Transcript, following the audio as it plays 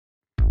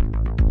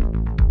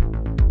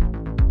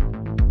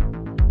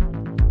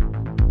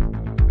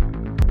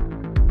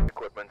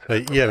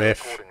Right,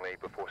 EMF.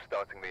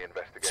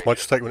 Smudge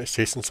stick when it's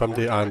chasing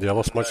somebody, and the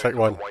other smudge stick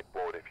one.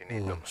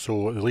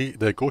 So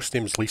the ghost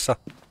name's Lisa.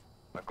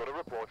 I've got a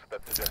report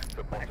that suggests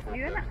a possible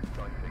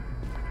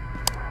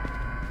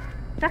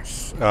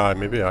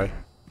Maybe I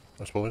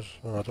suppose.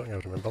 Oh, I don't think I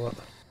remember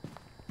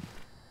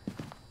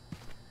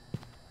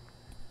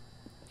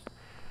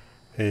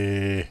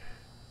that.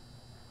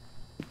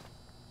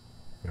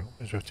 Well,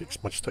 as well take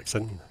smudge sticks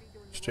in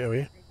straight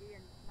away.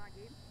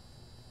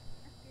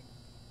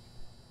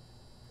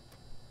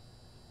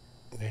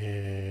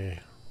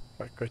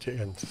 I've got to take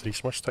in 3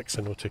 smudge sticks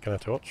and no taking a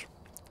torch.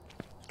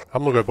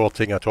 I'm not going to bother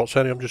taking a torch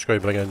anyway, I'm just going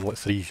to bring in like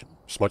 3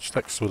 smudge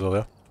sticks so they're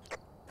there.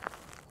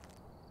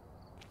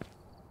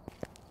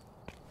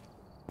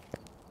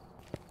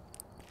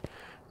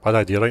 Bad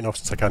idea right now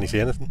since I can't see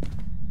anything.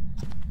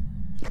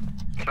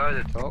 Try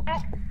the top.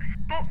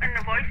 Spoke in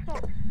the voice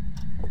box.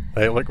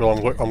 Right, look, well,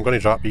 I'm going to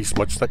drop these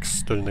smudge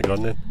sticks down the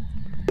ground then.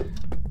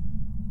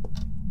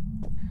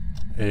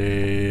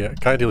 I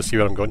can't really see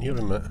where I'm going here in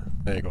a minute.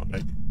 There you go,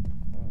 right.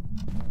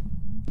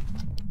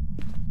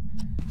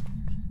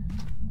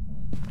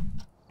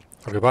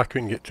 I'll go back out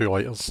and get 2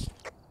 lighters.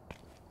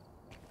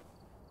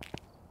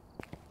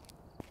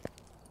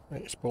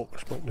 Right, smoke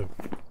now.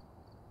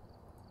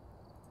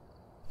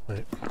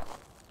 Right.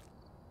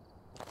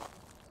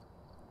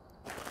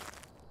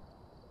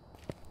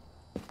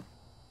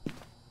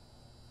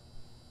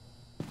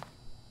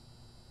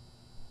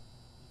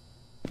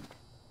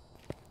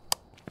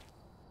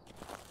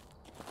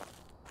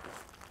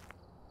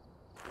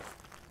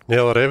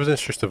 No other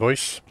evidence, just a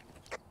voice.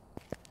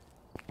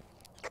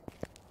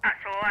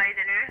 That's all I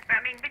don't know. But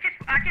I mean,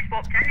 I just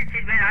walked in and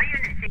said, where are you?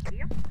 And it said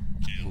here.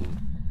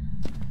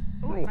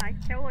 Oh, my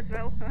kill as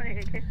well.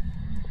 Okay.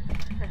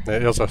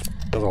 There's a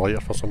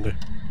lighter for somebody.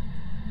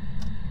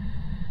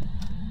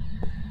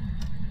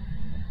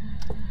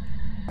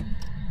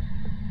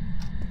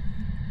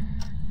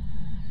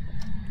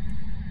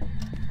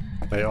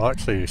 Right, I'll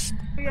actually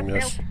bring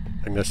this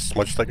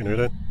smudge stick now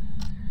then.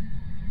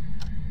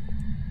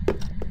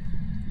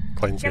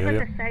 Cleanse the area.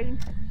 Give us a sign.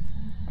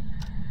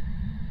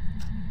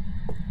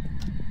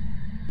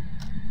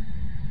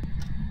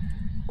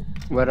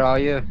 Where are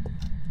you?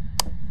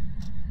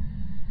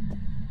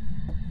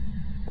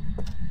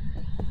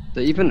 Is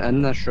it even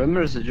in this room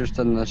or is it just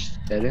in this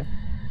area?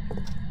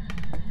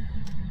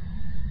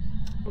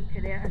 Spoke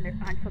to there and it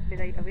answered me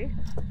right away.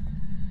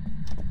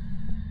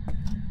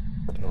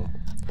 No.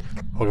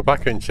 I'll go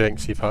back out and check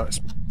and see if that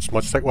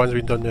smudge stick one's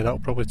been done then, that'll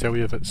probably tell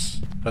you if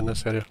it's in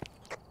this area.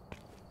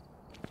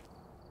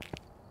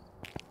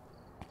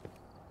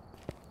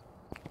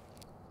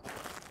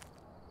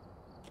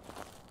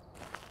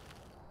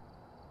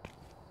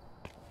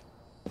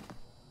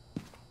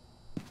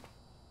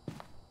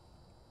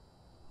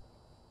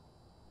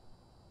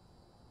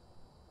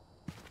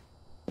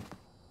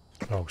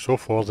 Oh, so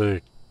far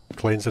the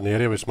cleansing the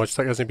area with smudge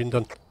stick hasn't been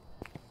done.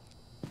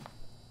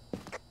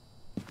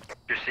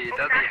 You see, it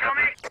doesn't have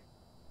it.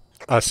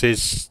 I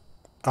says,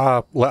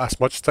 let a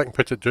smudge stick and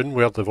put it down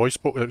where the voice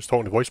box, it was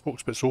talking to voice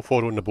box, but so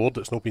far on the board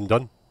it's not been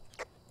done.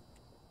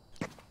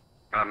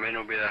 That may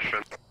not be this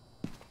room.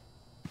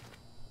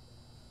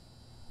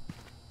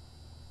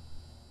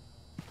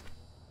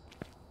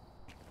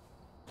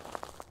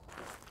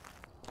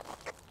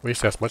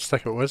 Waste a smudge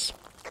stick it was.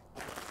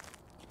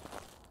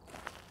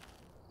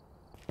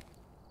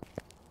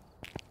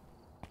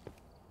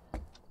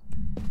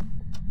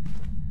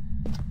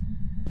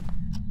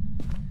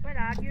 Where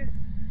are you?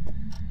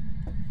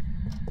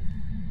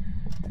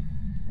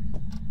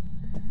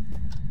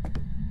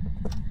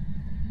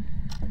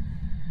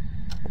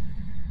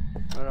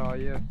 Where are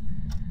you?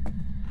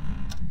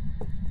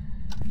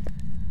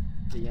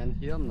 Are you in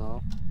here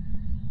now?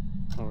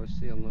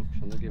 Obviously you're not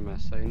trying to give me a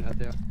sign out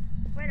there.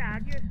 Where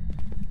are you?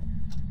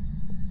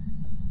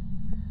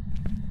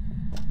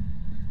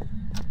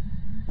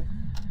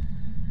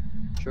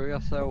 Show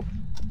yourself.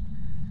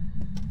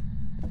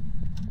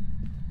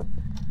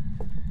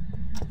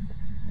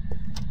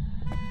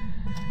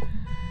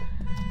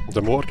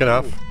 The motor can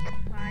have.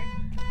 Bye.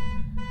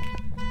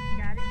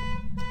 Got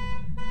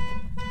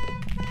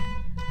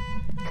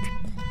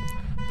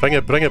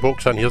it. Bring a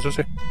box in here,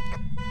 Susie.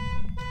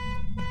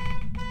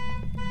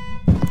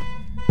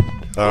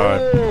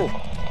 Alright.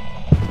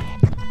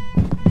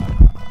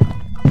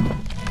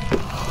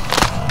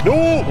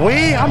 No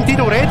way! I'm dead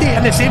already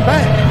in the same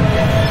bit!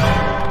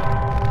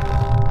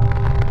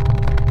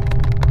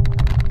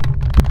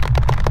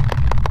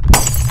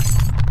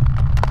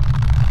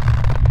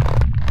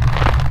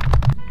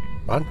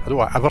 Man, I don't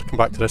want to ever come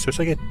back to this house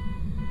again.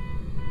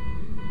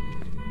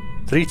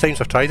 3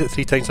 times I've tried it,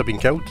 3 times I've been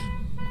killed.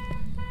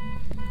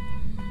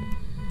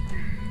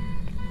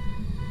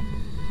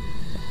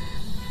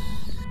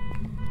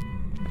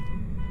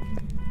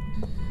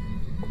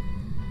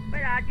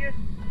 Where are you?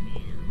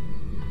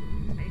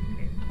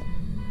 Okay.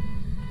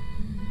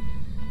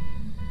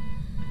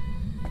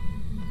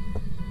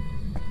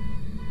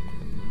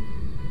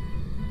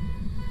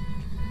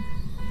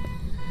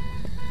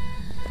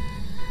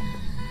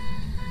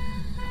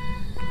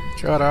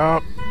 Shut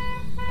up.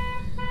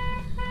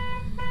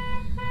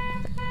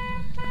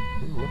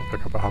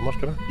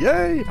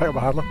 Yay! Pick up a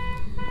hammer.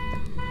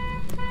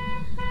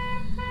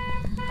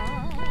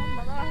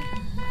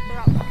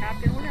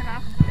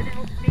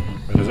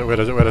 Where is it? Where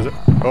is it? Where is it?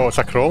 Oh, it's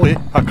a crawly.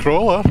 A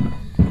crawler.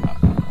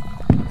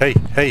 Hey,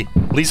 hey,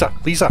 Lisa,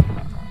 Lisa,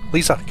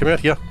 Lisa, come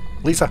out here,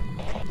 Lisa,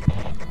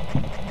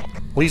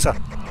 Lisa.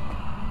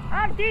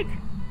 I'm dead.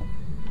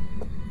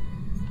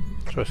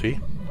 So I see.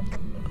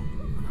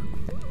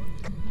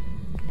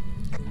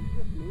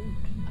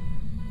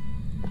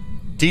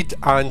 Deed,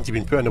 and you've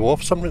been put in the wall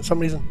for some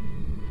reason.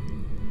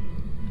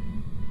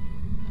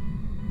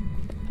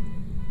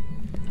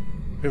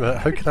 Wait a minute,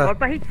 how can I?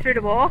 My head's through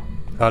the wall.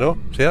 I know,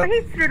 see My that?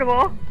 head's through the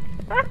wall.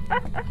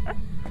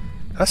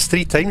 That's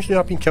 3 times now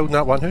I've been killed in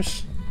that one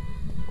house.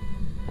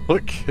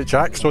 Look,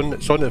 Jack's on,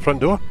 it's on at the front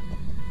door.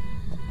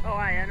 Oh,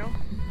 I know.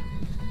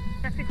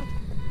 Difficult.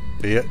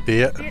 Do it,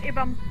 do it. Dirty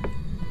bum.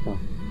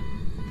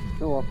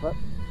 Go off it.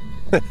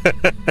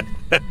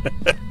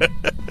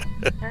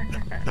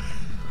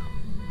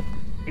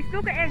 He's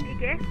still got anything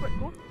to guess. Let's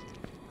go.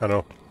 I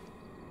know.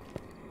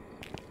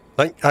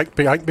 I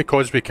think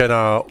because we kind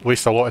of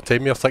waste a lot of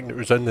time here thinking it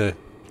was in the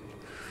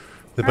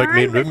big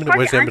main room and it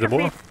wasn't in the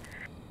motor.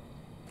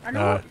 I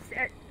know.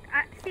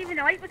 Stephen,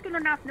 the light was going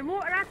on after the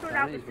motor. I thought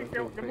that was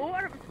just the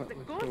motor. It was the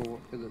ghost. What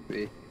could it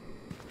be?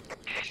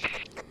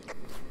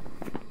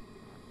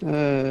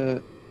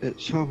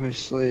 It's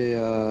obviously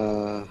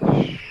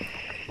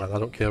Man, I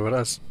don't care what it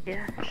is.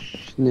 Yeah.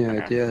 no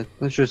idea.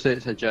 Let's just say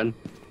it's a gin.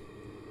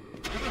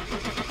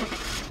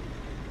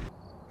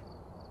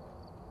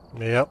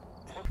 Yep.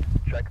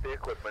 Check the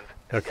equipment.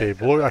 Okay,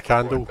 blow out a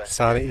candle,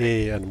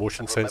 sanity and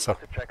motion sensor.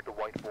 To check the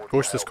whiteboard.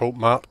 Ghost is called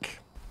Mark.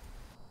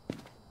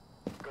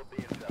 Got the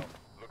intel.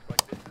 Looks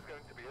like this is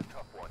going to be a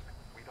tough one.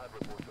 We've had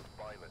reports of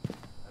violence,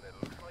 and it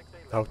looks like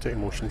they I'll take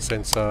motion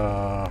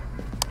sensor.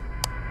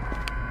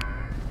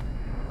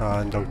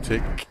 And I'll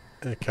take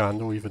a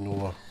candle even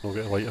though I've not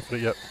got a lighter for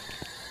it yet.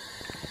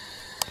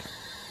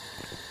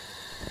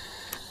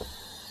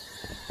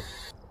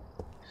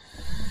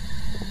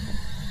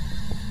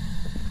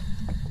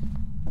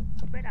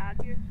 Where are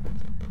you?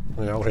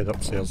 Yeah, I'll head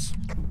upstairs.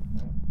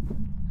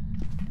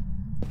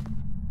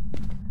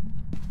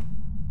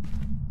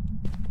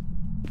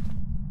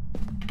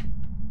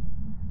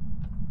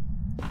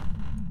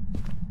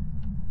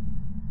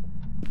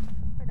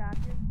 Where are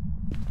you?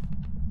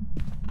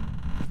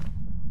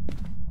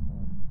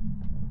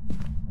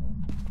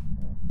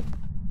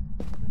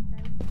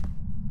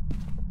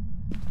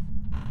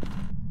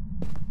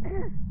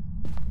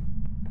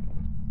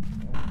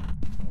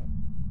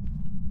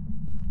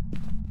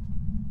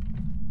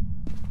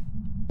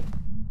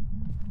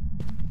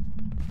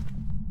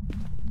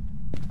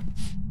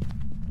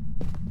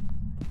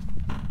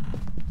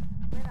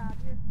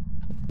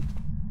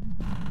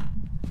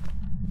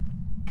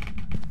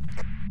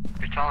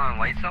 You're turning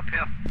lights up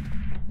here?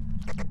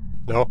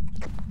 No.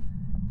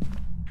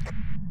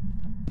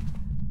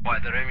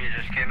 What, the room you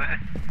just came out of?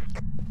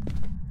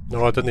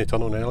 No, I didn't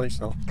turn on any lights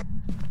now.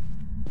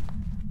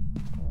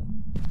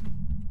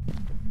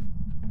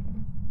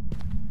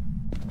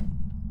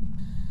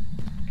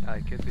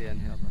 It could be in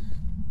here then.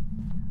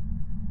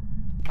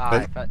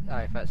 Aye,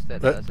 if it's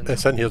dead, it is in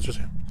It's here. in here, just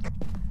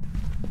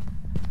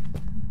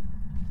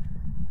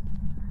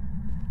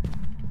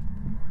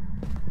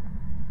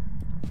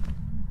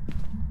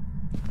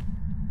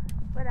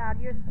Where are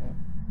you?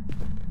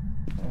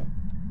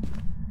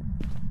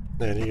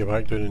 I need to go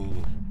back down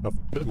and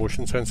I've put the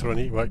motion sensor on, I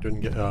need to go back down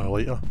and get a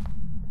lighter.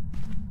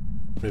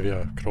 Maybe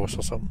a cross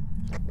or something.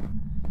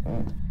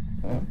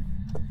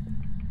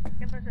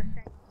 Give us a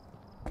sec.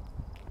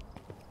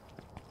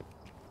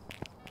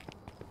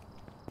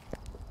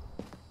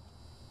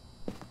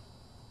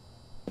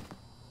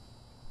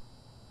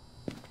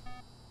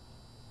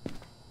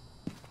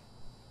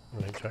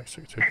 Right, Jack's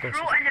took 2 It's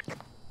crosses. wrote in the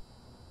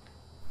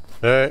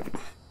Right.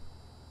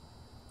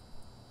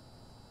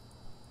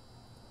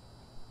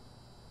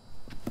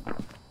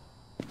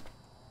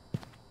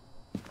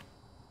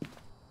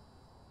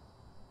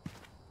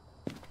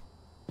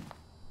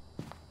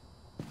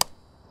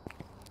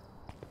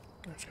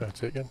 Just gotta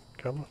take in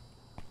camera.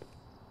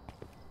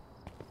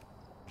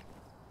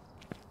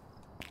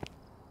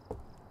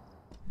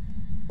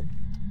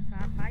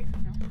 pipe,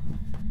 no?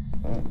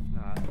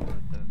 No, I don't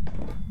want to.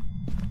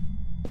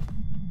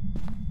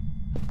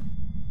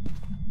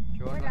 Do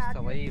you want Where us to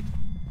are you? leave?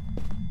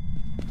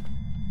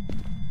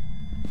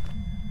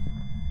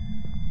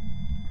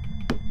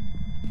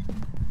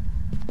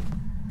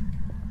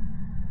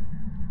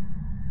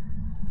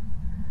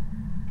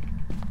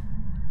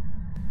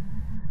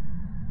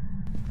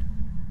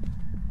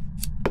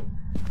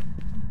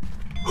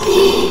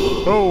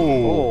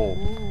 Oh!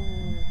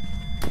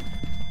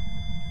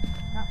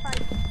 That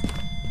pipe.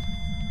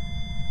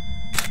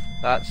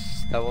 That's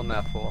still on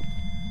there for.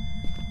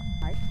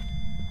 Pipe.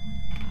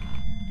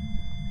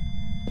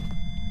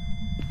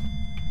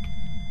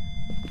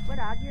 Where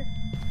are you?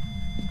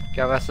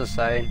 Give us a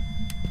sign.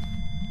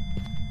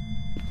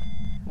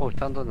 Oh,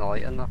 turned on the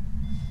light in there.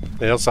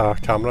 There's a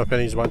camera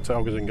pennies one,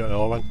 I'll go and get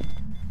another one.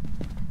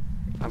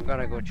 I'm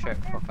gonna go check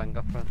for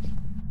fingerprints.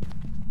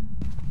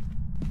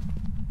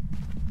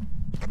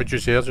 What'd you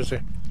say,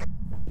 Josie?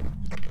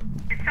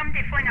 Did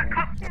somebody fling a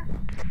cup there?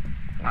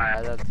 Aye,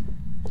 I did.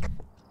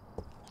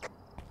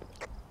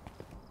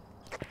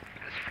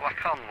 There's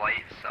flickering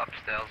lights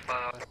upstairs,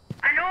 by the way.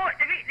 I know,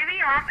 the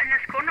wee lamp in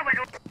this corner went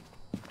off.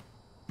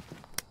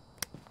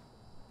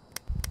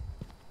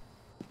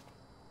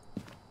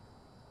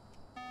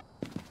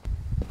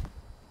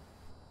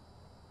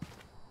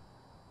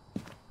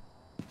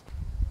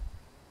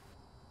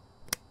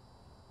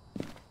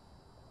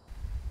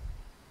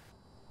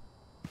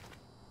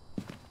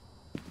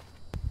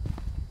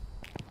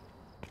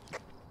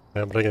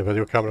 I'm bringing the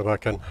video camera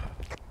back in.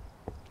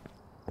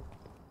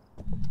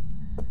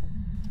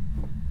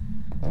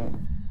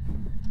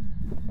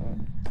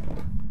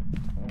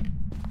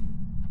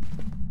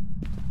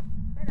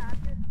 Where are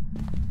you?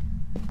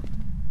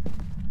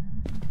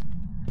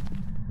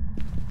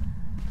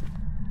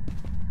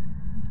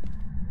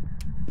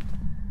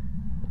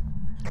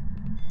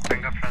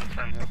 Fingerprints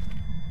in here.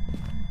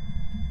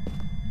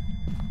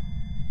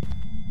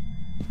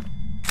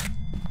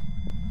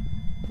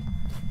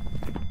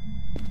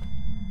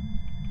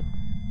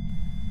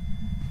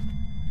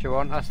 Do you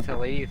want us to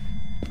leave?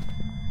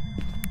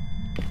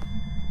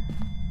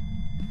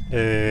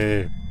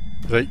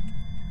 Right.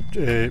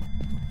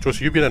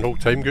 Josie, you've been in the whole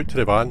time. Go out to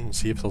the van and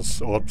see if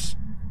there's orbs.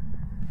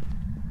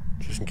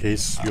 Just in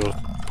case you're...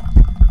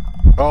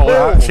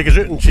 Oh, she goes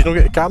out and she's not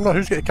got the camera.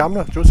 Who's got the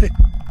camera? Josie?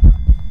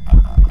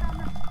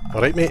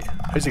 Alright, mate.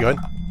 How's it going?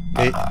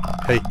 Hey.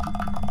 Hey.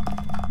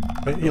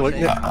 Right, you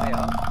looking at...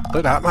 Look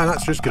at that, man.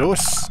 That's just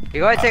gross.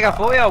 You gotta take a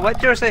photo of what,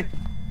 Josie?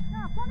 No,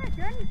 what am I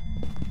doing?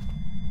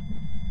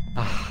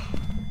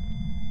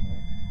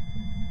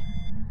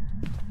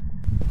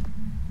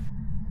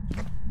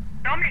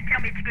 Dominic tell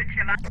me to go to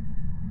the van.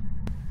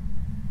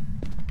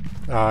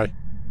 Aye.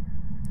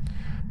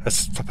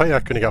 It's a pity I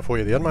couldn't get a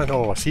photo there, man.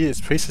 Oh, I see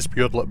its face is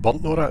pure like burnt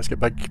and all that. It's got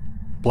big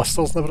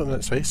blisters and everything in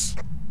its face.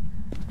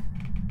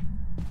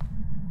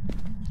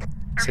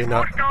 Saying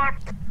that.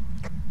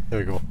 There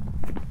we go.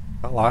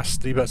 That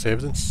last 3 bits of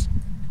evidence.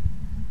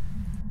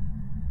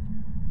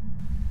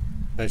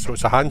 Right, so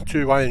it's a hand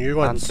 2, why the new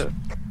ones? Hand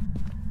 2.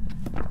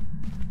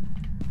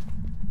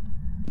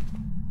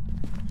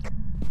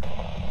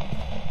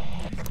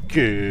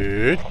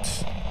 Good. Is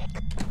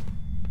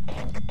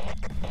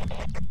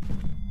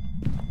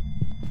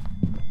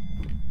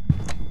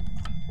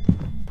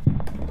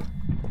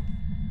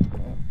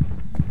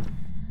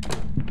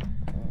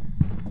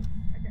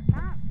it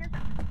Mark? Is it?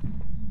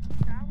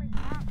 Charlie,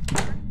 Mark,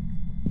 Johnny.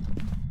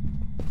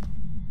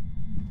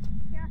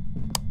 Yeah,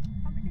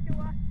 come to the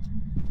door.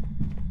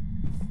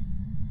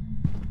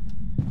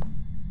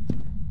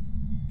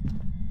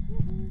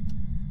 Woohoo.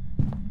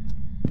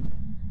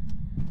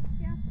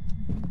 Yeah.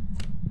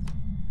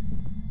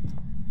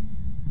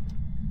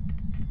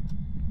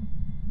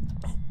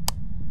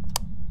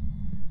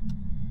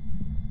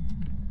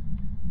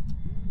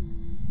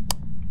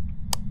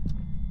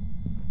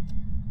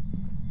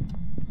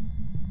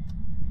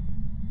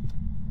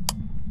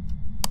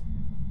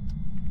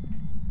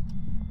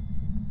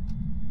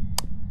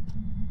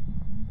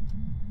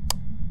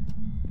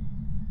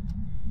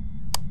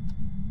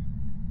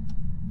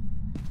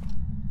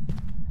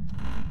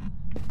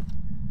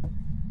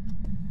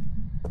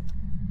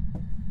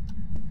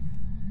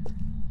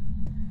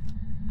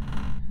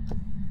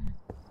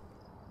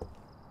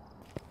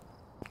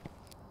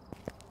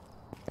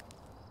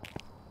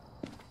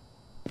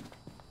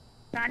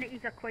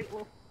 Sanities are quite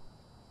low.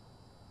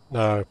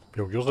 Nah,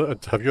 have you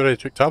already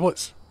took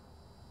tablets?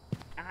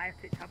 I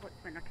took tablets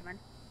when I come in.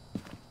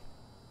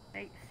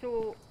 Right,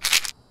 so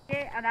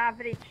get an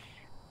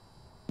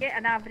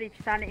average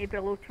sanity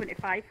below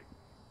 25.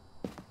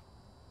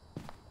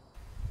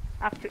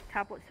 I've took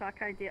tablets so I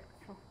can't do it.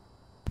 So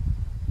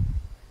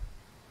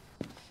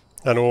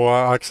I know,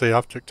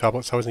 I've took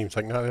tablets. I wasn't even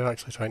thinking that. They're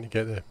actually trying to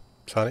get the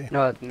sanity.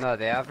 No,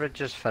 the average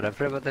is for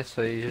everybody,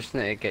 so you just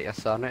need to get your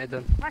sanity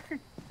done.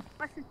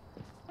 listen.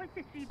 What's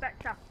the 3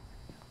 bits of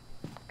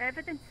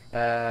evidence?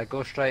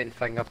 Ghost writing,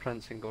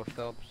 fingerprints and ghost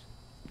orbs.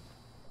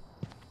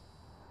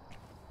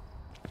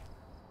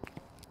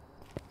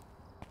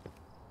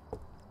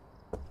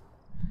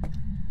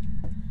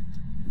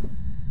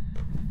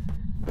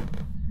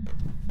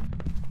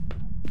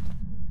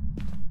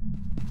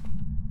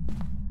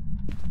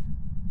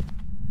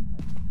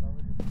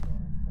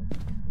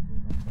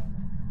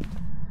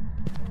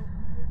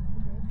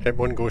 Come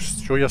on,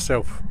 Ghost, show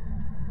yourself.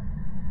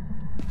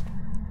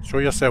 Show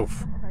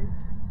yourself.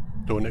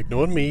 Don't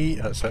ignore me,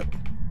 that's it.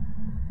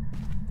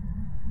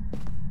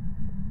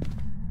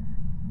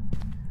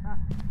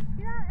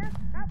 Yeah,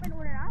 that went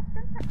on and off,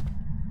 didn't it?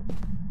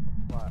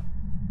 What?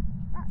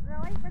 The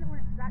light went on.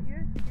 Is that you?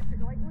 Did you put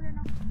the light on or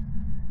not?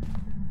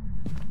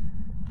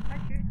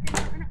 That's you doing it,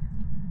 isn't it?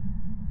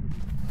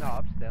 No,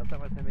 upstairs that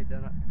wasn't me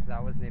doing it, because I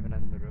wasn't even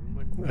in the room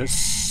when...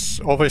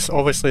 It's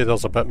obviously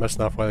there's a bit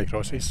missing off where the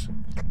crosses.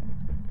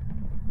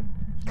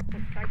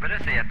 What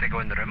does he have to go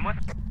in the room with?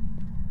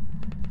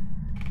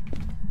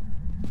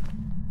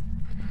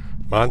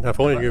 Man, if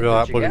only knew where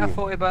that Did you get a bloody...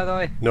 photo, by the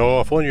way? No,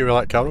 if only knew where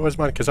that camera was,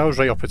 man, because I was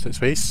right up at its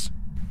face.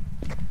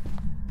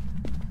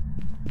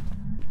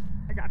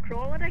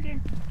 collar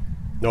again?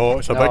 No,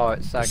 it's a No, big...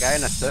 it's a guy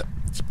in a suit.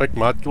 It's a big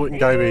mad looking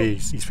guy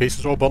with his face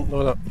is all burnt and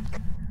all that.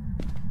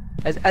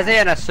 Is he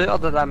in a suit or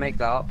did I make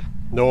that up?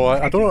 No,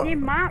 I Is don't his know.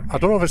 name Mark? I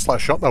don't know if it's like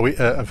a shirt and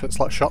if it's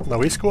like a shirt and a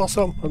waistcoat or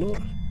something. I don't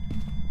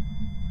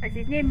know. Is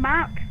his name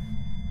Mark?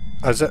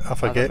 Is it? I I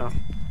forget. don't know.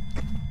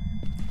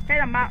 It's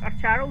either Mark or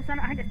Charles, isn't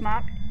it? I think it's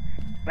Mark.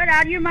 Where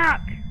are you,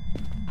 Mark?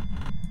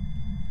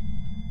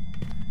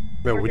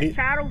 Well, Or we is it need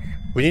Charles?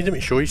 him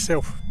to show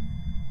himself.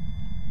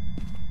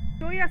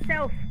 Show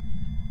yourself.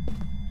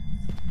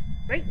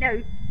 Right now.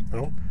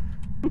 No.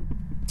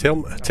 Tell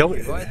me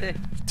What is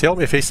he?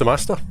 to face the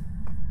master.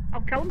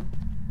 I'll kill him.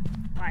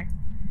 Why?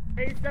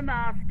 Who's the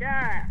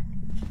master?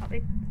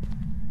 Happy?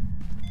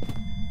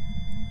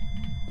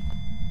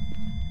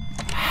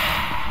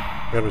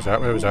 Where was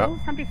that? Where was that? Oh,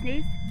 somebody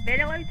sneezed.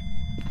 Very loud.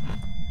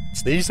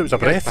 Sneezed. It was a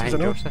Guys breath. behind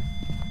Was it no? Joseph.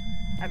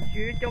 That was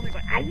you. Don't go,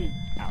 aye.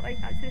 That way.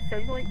 That's what it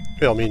sounds like.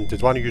 Well, I mean,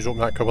 did one of you open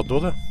that cupboard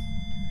door there?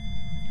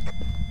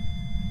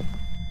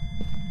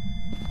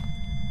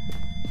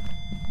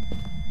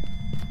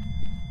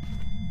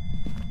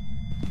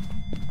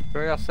 Show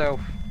yourself.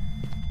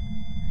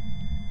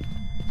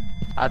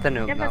 I don't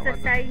know Give that us a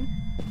one. sign.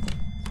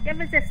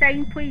 Give us a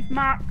sign, please,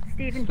 Mark,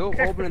 Stephen, Stop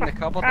opening the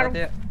cupboard, Carol.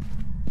 idiot.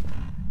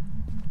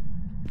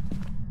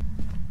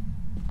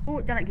 Oh,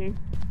 done it again.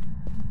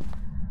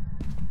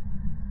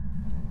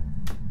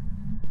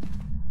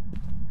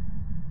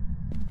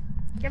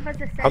 Give us a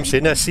sign. I'm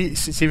saying this. See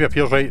if he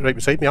appears right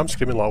beside me. I'm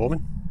screaming like a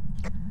woman.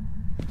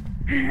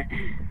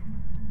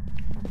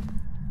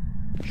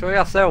 Show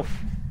yourself.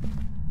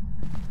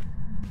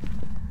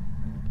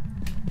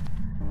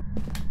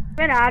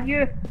 Where are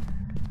you?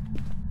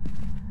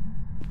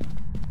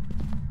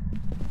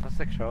 That's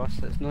the cross.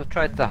 It's not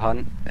tried to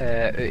hunt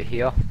out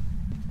here.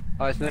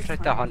 Oh, it's not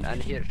tried to hunt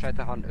in here, it's tried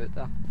to hunt out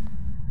there.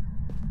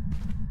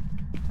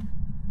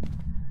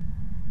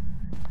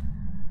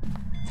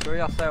 Show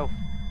yourself.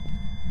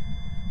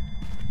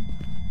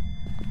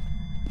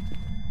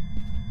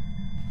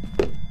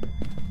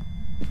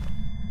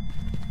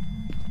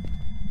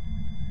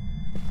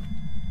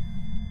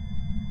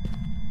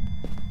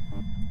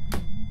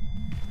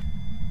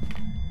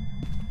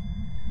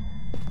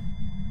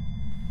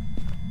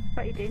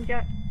 What are you doing,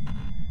 Jack?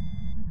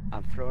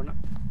 I'm throwing it.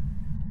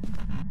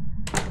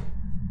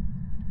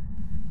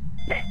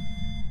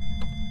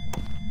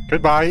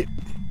 Goodbye.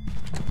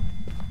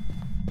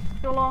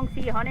 So long,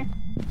 see you, honey.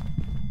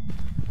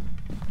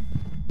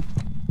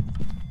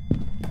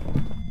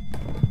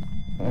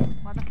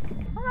 Mother.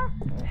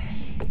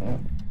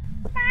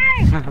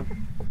 Hey!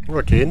 Oh,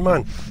 again,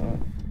 man.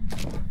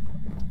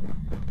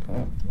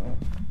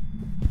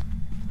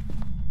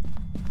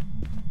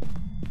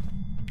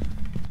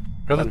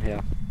 Where In the, here.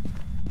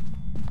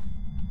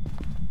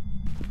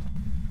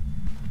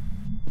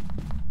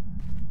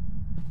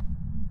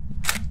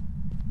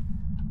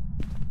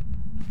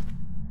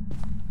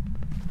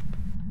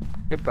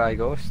 Goodbye,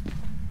 ghost.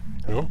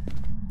 you know?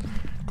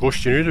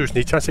 Ghost, you knew there was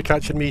no chance of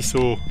catching me,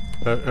 so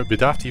it'd be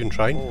daft even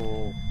trying.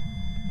 Oh.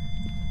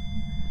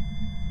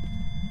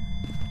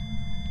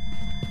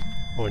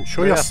 Oh, and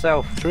Show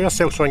yourself. Show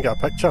yourself so I can get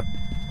a picture.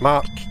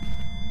 Mark,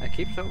 It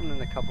keeps opening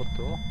the cupboard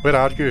door. where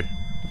are you?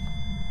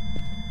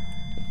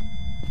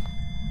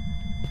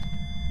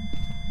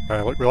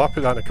 Look, we'll have to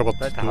put that in the cupboard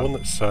Right to door have. and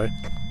it's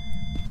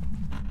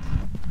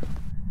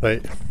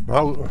right,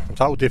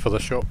 that'll do for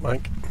this shop, I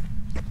think.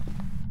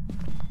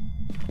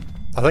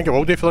 I think it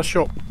will do for this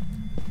shop.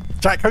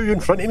 Jack, how are you in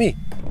front of me?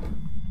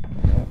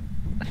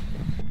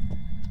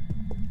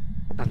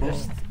 I'm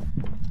just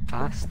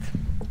fast.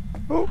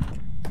 Oh.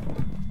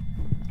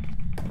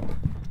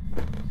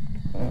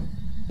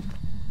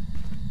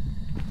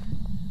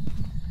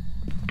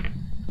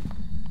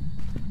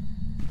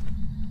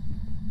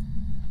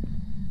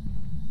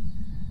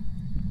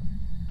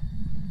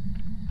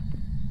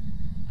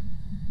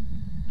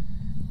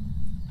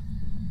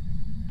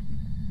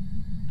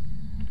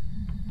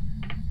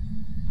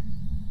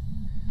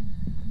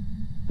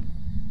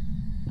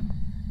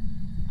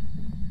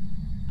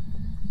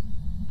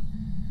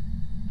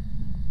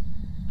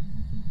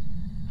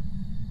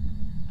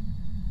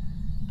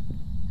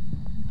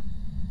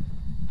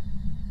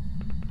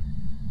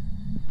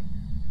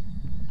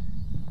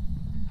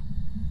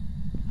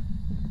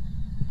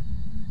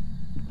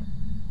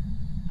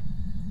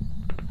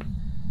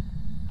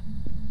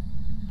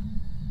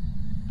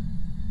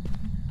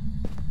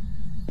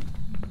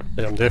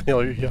 Yeah, I'm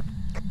definitely out here.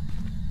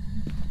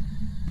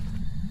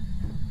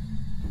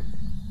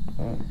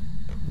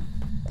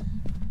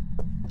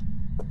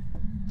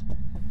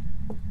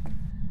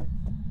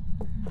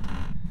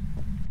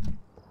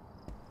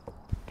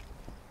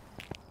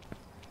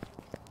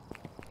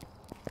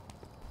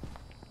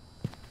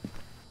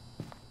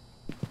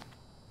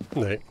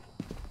 Right.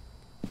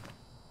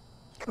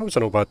 That was a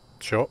no bad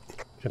shot,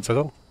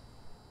 considering.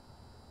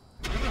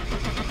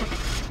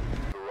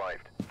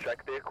 Arrived.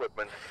 Check the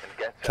equipment and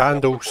get set up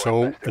Candle, before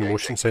salt, and investigating.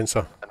 motion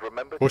sensor. And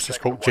remember to Ghost is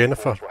check called the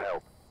Jennifer. white box for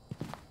help.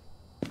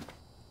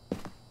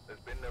 There's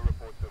been no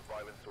reports of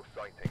violence or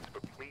sightings,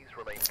 but please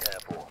remain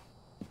careful.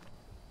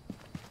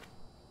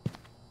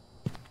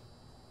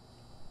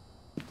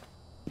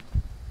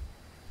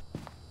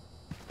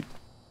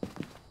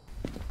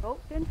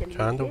 Didn't make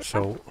Candle, paper.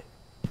 salt.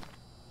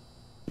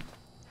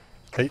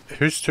 Right,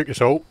 who's took the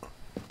salt?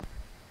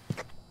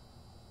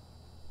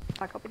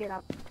 Back up again.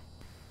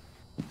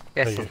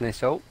 Yes, Thank there's no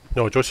salt.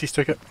 No, Josie's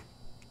took it.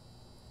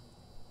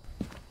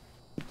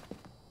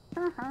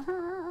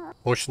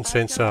 Motion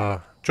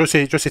sensor.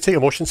 Josie, take a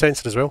motion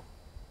sensor as well.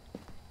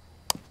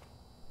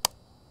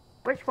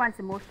 Which one's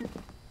the motion?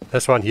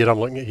 This one here, I'm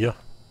looking at here.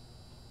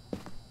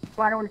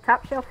 One on the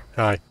top shelf?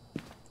 Aye.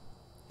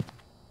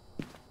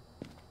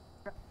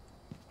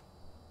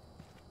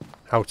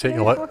 I'll take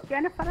a light.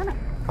 Jennifer, innit?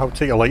 I'll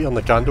take a light on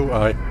the candle.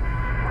 Aye.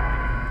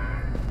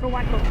 No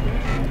one talks to me.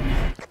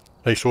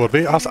 Right, so we're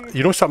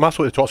you know something? That's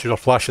what the torches are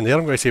flashing there.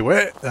 I'm going to say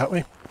wait that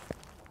way.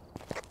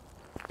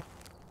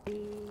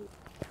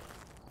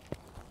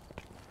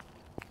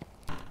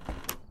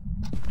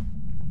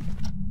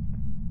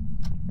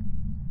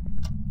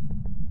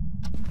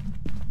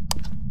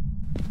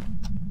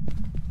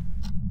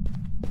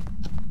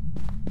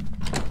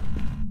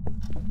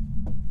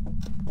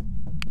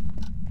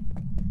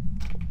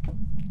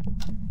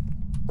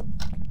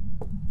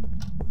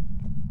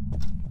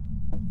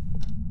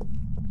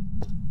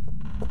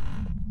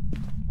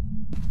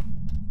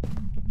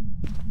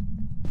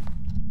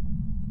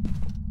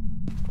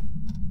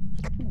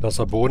 There's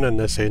a bone in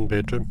this end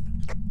bedroom.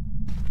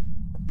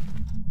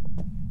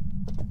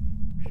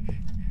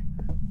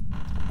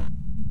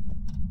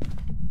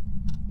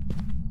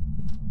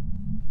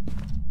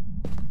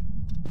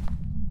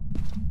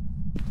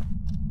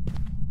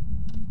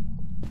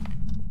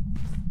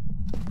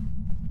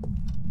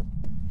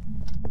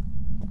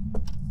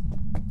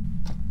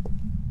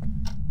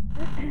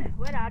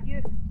 Where are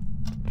you?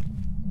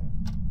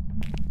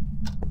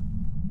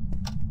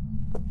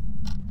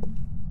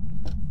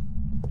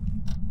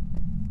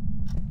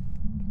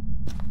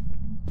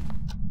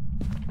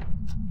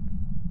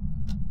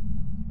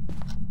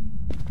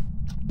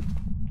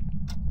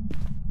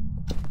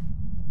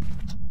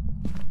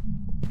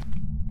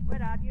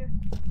 Where are you?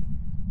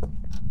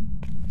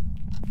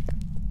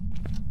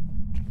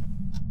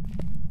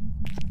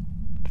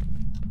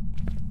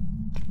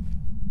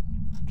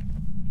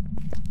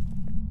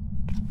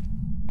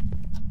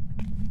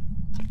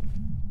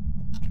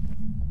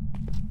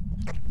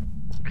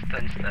 It's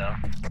downstairs.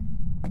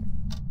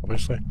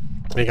 Obviously.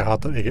 Make it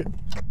harder to get.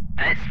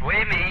 It's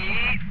with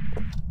me!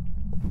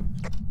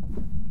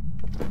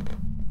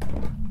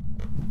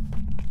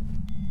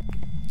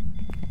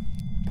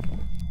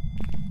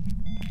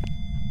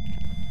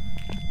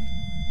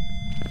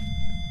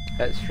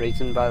 It's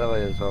freezing, by the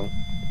way, as well.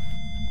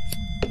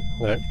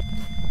 Right.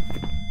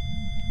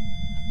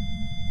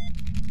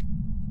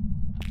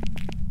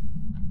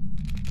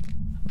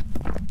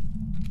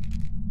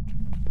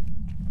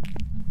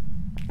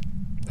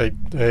 Right,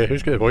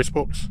 who's got the voice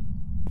box?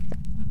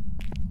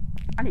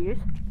 I need use.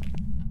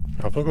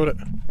 I've not got it.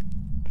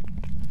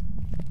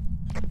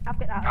 I've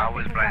got that. I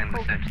was bringing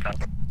the same stuff.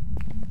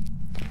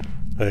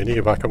 I need to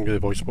get back up and get the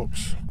voice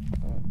box.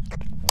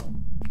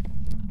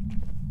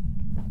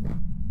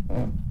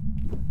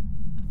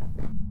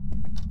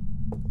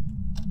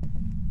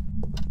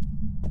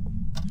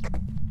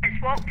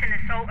 It's walked in the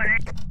salt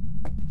and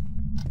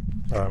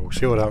it. We'll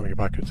see all that when we get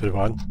back out to the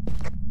van.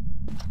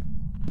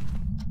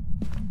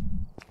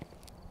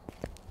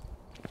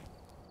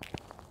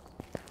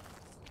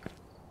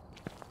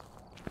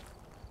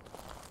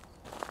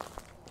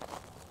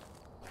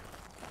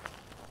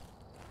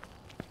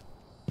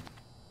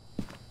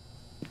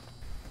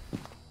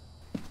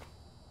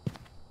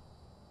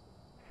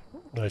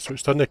 Right, so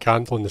it's done the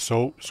candle and the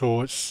salt,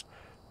 so it's...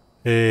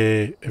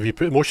 have you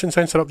put the motion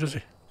sensor up,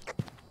 Josie?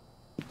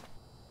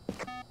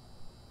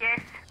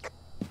 Yes.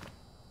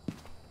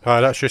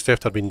 That's just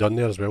after being done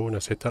there as well when I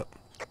said that.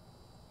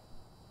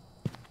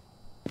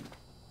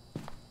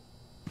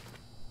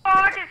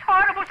 Oh, it's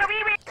horrible. So we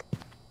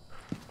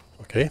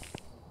Okay.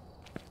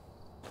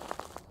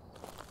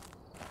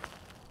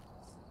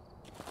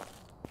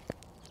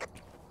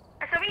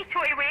 It's a wee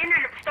totty Wayne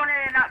and it's standing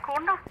in that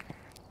corner.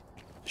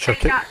 Sure,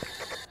 Like that.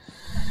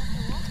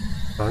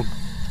 Man.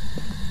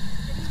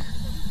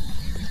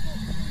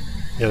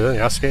 Yeah, then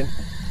you ask again.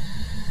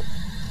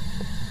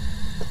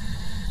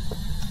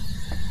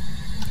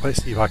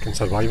 Let's see if I can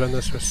survive in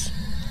this house.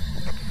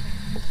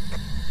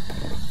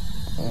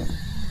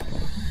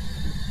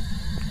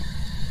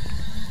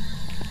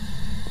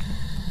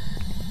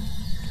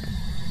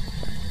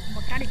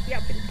 Well, can I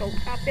get up in the salt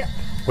tap there?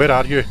 Where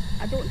are you?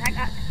 I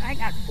think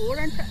that's 4,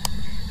 isn't it?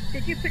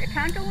 Did you put a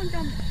candle on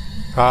them?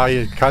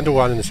 Aye, the candle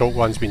one and the salt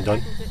one's been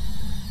done.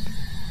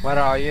 Where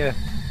are you?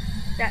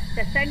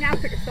 The thing, I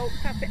put the salt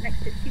tap it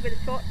next to see where the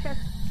torch is.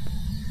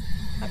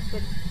 That's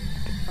where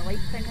the light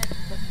thing is.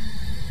 But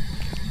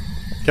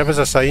Give us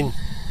a sign.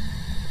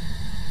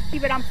 see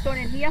where I'm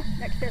standing here,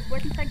 next to this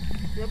wooden thing?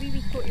 There's a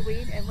wee totty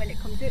Wayne, and when it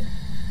comes out,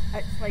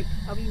 it's like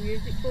a wee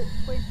music box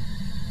playing.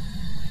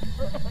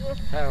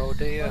 How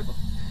old are you?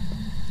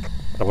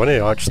 I want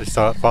to actually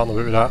start farting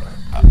about with that.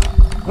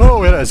 Oh,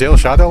 where it is, El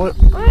Shadow, look.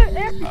 Look,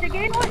 there it is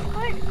again, look.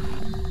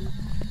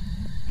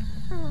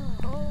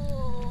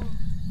 Oh.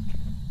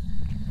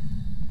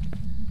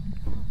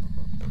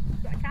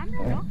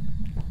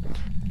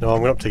 No, I'm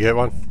going up to get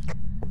one.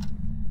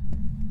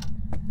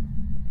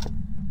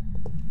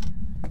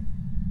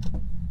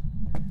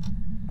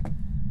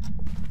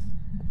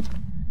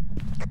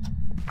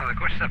 Oh, the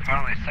ghost is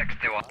apparently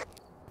 61.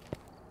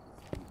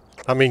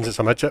 That means it's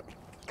a midget.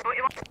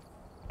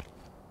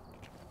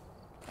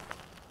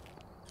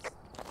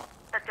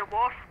 The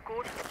dwarf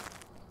ghost.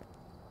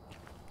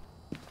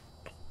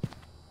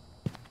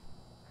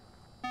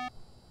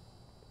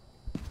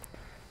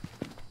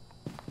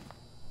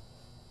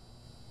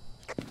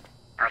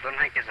 I don't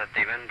think he's a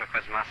demon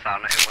because my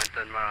sanity went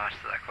down when I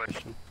asked that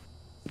question.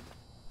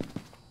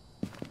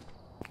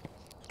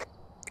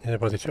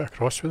 Anybody took a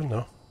cross with him?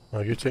 No. No,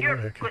 you take it. You're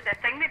Okay. got the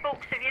thingy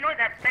box, so you know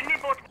that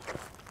thingy board.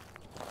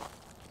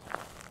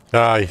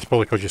 Aye, it's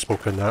probably because you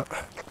spoke on that.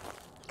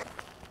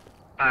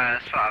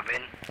 That's what I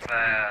mean.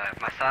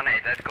 My sanity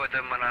did go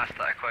down when I asked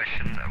that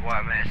question, what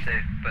I meant to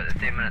say, but the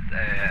demon,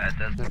 it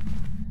doesn't.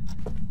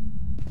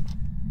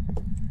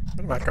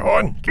 Where am I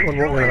going? Keep on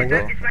rolling like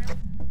that.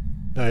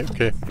 Right,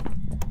 okay.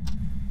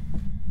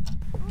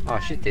 Oh,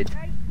 she did.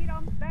 Right, here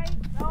I'm right.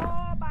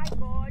 Oh my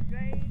god,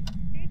 right.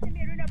 Chasing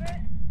me round about.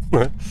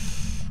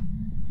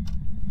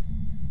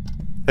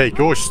 Hey,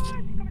 ghost! Oh, it's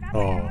coming up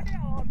Oh. with it.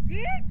 Oh,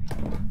 dear.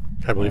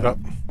 Can't believe it.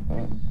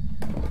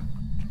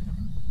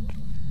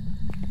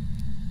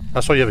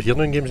 That's all you ever hear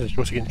now in games, is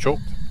ghosts getting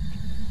choked.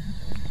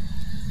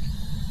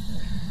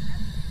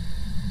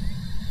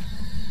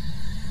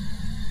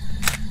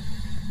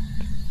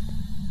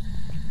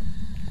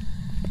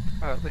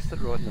 Oh, at least it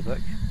wrote in the book.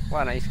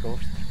 What a nice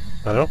ghost.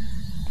 I know.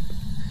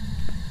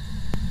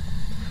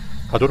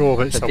 I don't know if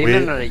it's It's a a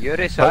demon way. or a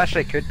Yuri, so it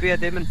actually could be a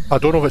demon. I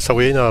don't know if it's a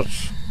Wayne or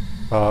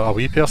a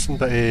wee person,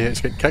 but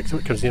it's getting kicked if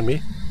it comes near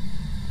me.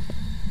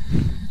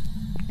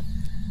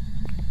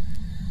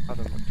 I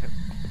don't look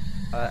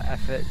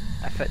it.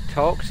 If it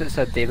talks, it's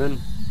a demon.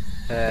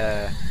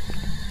 Where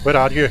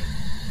are you?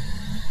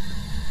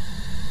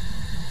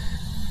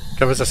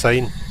 Give us a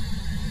sign.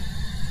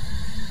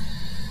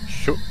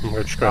 Show. I'm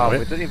just going Oh, away.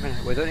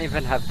 we don't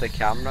even have the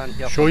camera in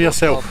here. Show for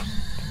yourself. ghost orbs.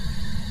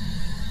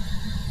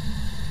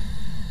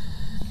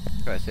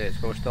 Gotta say it's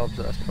ghost orbs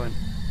at this point.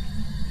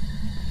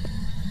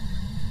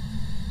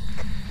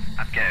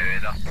 I'd get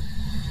out of there.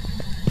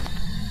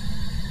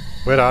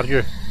 Where are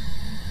you?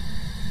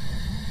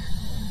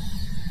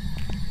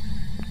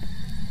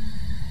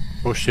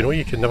 Ghost, you know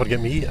you can never get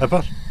me,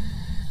 ever.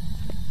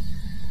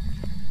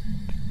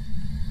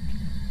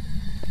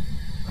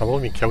 I've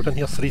only been killed in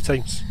here 3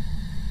 times.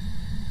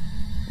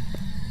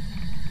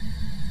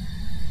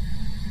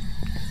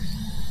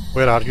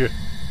 Where are you?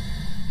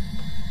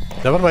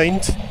 Never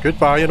mind.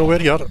 Goodbye, I know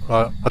where you are.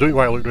 I don't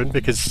want to look round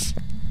because...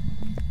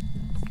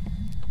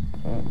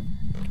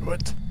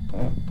 What?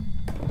 I'm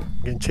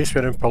getting chased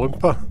by an Oompa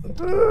Loompa.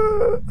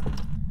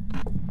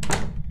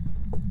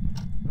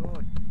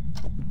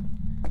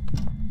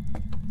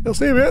 They'll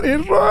say where to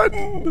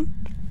run!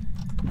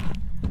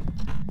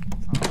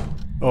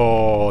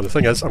 Oh, the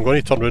thing is, I'm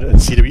going to turn around and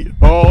see the wee...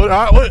 Oh,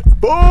 look!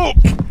 Poke!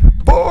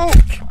 Poke!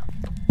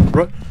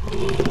 Run.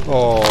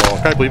 Oh, I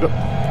can't believe it.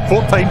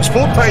 4 times,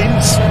 4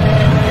 times!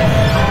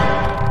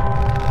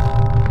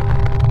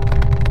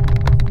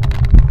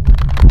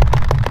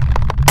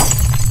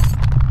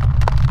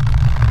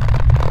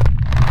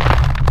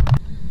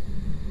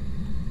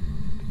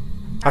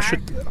 I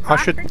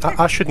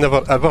should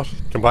never ever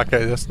come back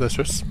out of this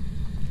house.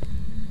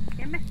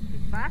 Hear me?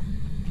 He's fast.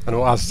 I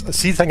know,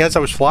 see the thing is, I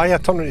was flying, I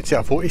turned around to take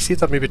a photo, see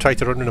it, or maybe try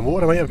to run in the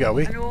motor, I might have got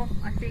away. I know,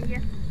 I seen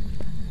you.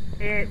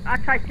 I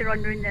tried to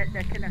run round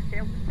the kind of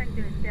cell thing down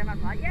the stair, and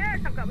I'm like, yes,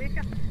 I've got away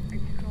from you.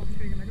 And she crawled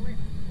through the middle of it.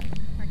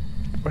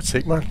 What's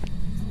sake, man?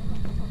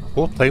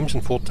 4 times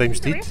and 4 times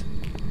Away. deed.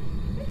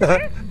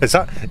 Is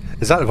that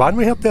the van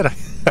we heard there?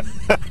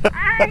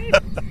 Aye!